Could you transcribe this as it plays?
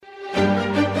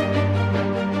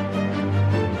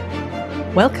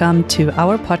Welcome to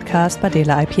our podcast,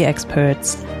 Badela IP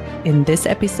Experts. In this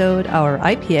episode, our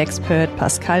IP expert,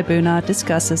 Pascal Böhner,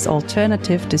 discusses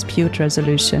alternative dispute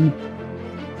resolution.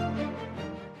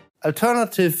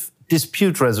 Alternative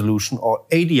dispute resolution, or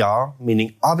ADR,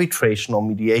 meaning arbitration or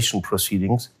mediation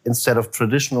proceedings instead of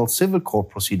traditional civil court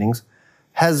proceedings,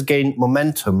 has gained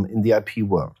momentum in the IP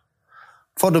world.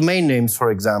 For domain names,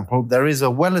 for example, there is a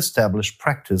well-established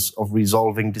practice of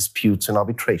resolving disputes in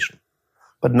arbitration.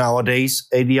 But nowadays,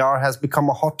 ADR has become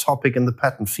a hot topic in the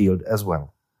patent field as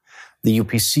well. The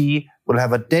UPC will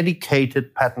have a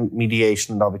dedicated patent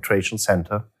mediation and arbitration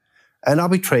center, and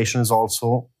arbitration is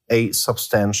also a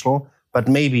substantial, but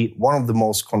maybe one of the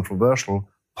most controversial,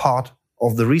 part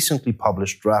of the recently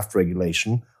published draft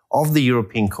regulation of the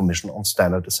European Commission on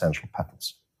Standard Essential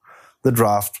Patents. The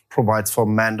draft provides for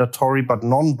mandatory but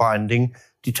non-binding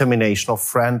determination of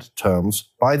FRAND terms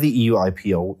by the EU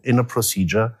IPO in a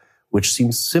procedure which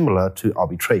seems similar to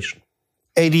arbitration.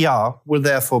 ADR will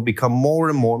therefore become more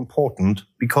and more important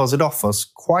because it offers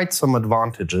quite some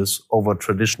advantages over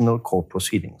traditional court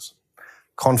proceedings.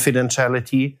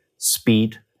 Confidentiality,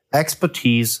 speed,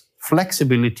 expertise,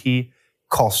 flexibility,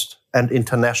 cost, and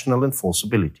international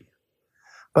enforceability.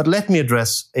 But let me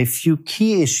address a few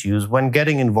key issues when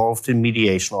getting involved in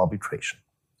mediation or arbitration.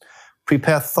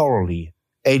 Prepare thoroughly.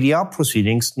 ADR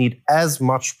proceedings need as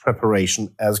much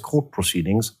preparation as court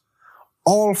proceedings.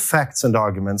 All facts and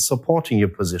arguments supporting your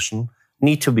position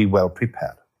need to be well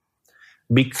prepared.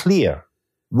 Be clear.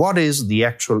 What is the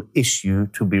actual issue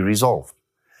to be resolved?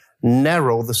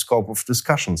 Narrow the scope of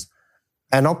discussions.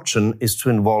 An option is to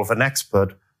involve an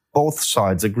expert both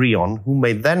sides agree on, who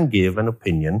may then give an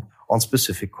opinion on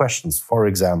specific questions, for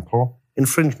example,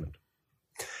 infringement.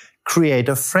 Create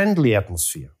a friendly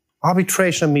atmosphere.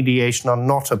 Arbitration and mediation are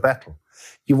not a battle.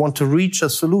 You want to reach a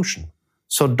solution,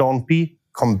 so don't be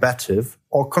combative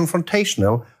or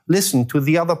confrontational. Listen to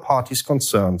the other party's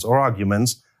concerns or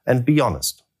arguments and be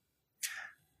honest.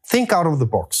 Think out of the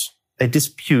box. A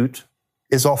dispute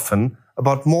is often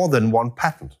about more than one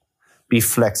patent. Be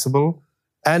flexible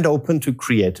and open to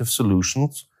creative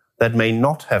solutions that may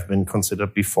not have been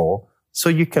considered before, so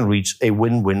you can reach a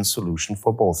win-win solution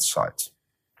for both sides.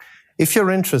 If you're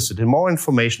interested in more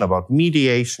information about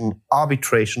mediation,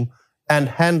 arbitration, and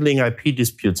handling IP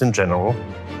disputes in general,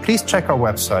 please check our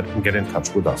website and get in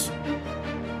touch with us.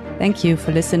 Thank you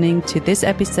for listening to this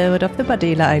episode of the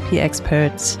Badela IP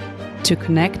Experts. To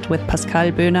connect with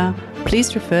Pascal Böhner,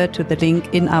 please refer to the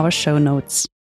link in our show notes.